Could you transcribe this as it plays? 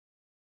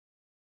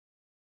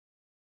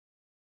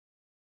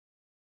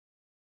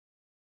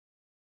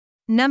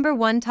Number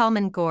 1.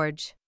 Tolmin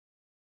Gorge.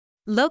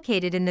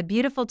 Located in the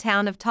beautiful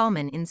town of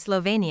Tolmin in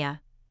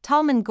Slovenia,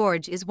 Tolmin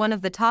Gorge is one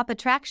of the top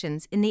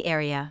attractions in the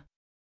area.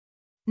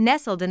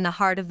 Nestled in the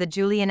heart of the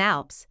Julian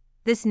Alps,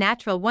 this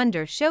natural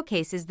wonder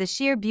showcases the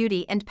sheer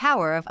beauty and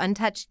power of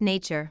untouched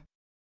nature.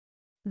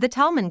 The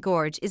Tolmin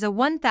Gorge is a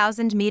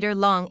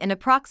 1,000-meter-long and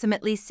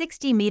approximately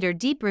 60-meter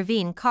deep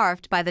ravine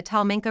carved by the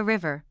Tolminka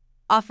River,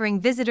 offering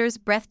visitors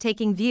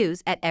breathtaking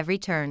views at every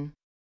turn.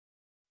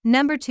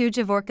 Number 2.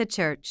 Javorka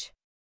Church.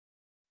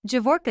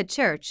 Javorka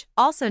Church,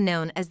 also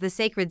known as the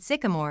Sacred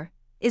Sycamore,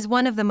 is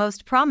one of the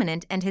most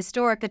prominent and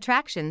historic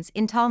attractions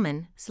in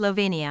Tolmin,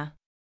 Slovenia.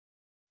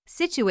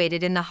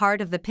 Situated in the heart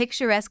of the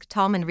picturesque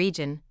Tolmin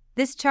region,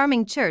 this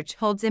charming church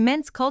holds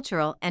immense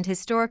cultural and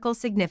historical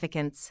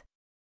significance.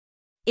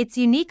 Its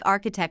unique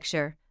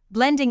architecture,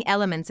 blending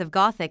elements of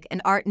Gothic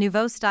and Art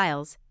Nouveau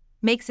styles,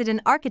 makes it an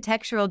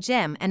architectural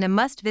gem and a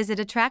must-visit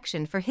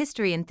attraction for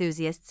history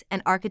enthusiasts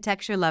and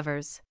architecture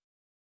lovers.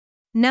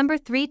 Number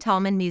 3.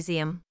 Tolmin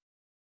Museum.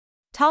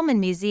 Tolmin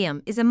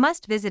Museum is a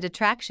must-visit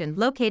attraction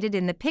located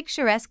in the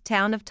picturesque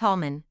town of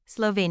Tolmin,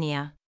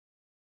 Slovenia.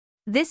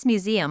 This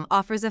museum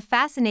offers a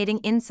fascinating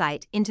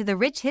insight into the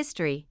rich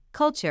history,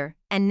 culture,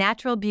 and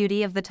natural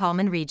beauty of the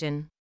Tolmin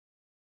region.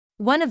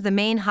 One of the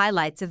main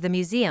highlights of the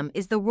museum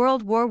is the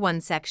World War I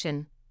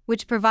section,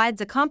 which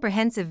provides a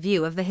comprehensive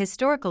view of the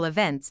historical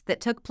events that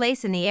took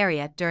place in the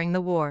area during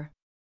the war.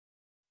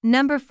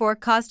 Number 4.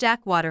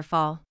 Kozjak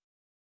Waterfall.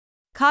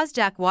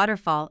 Kozjak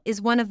Waterfall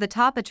is one of the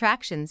top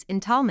attractions in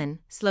Tolmin,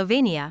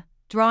 Slovenia,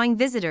 drawing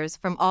visitors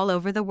from all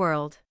over the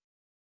world.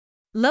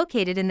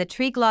 Located in the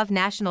Triglav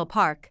National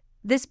Park,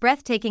 this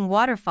breathtaking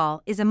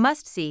waterfall is a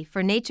must-see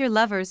for nature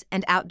lovers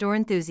and outdoor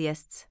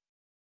enthusiasts.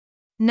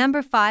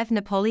 Number 5.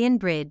 Napoleon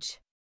Bridge.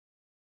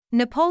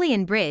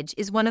 Napoleon Bridge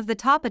is one of the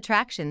top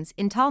attractions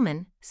in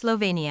Tolmin,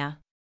 Slovenia.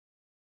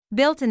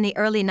 Built in the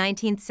early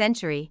 19th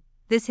century,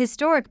 this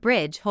historic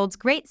bridge holds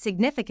great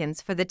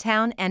significance for the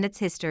town and its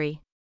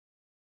history.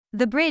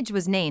 The bridge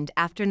was named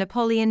after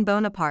Napoleon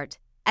Bonaparte,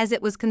 as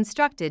it was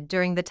constructed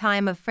during the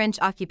time of French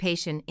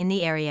occupation in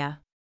the area.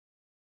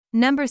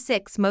 Number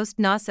 6. Most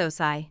na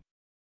Sosai.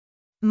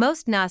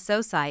 Most na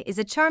Sosai is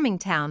a charming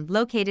town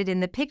located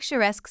in the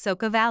picturesque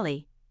Soka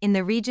Valley, in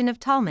the region of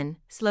Tolmin,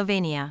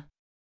 Slovenia.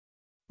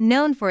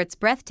 Known for its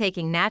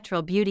breathtaking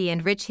natural beauty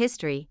and rich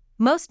history,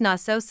 Most na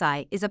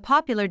Sosai is a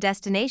popular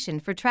destination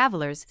for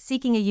travelers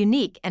seeking a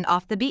unique and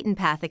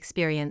off-the-beaten-path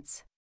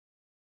experience.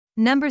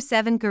 Number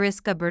 7.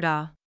 Goriška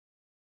Brda.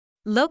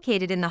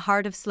 Located in the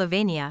heart of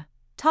Slovenia,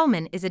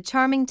 Tolmin is a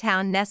charming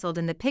town nestled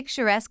in the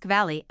picturesque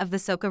valley of the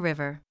Soka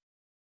River.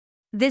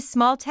 This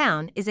small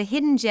town is a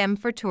hidden gem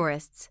for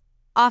tourists,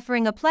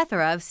 offering a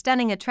plethora of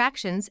stunning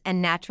attractions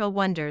and natural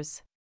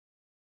wonders.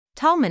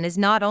 Tolmin is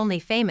not only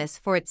famous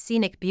for its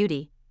scenic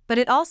beauty, but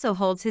it also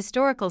holds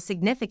historical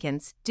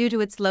significance due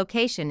to its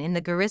location in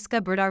the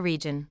Goriška Brda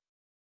region.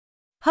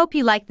 Hope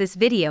you like this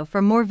video.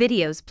 For more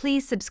videos,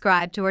 please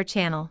subscribe to our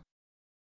channel.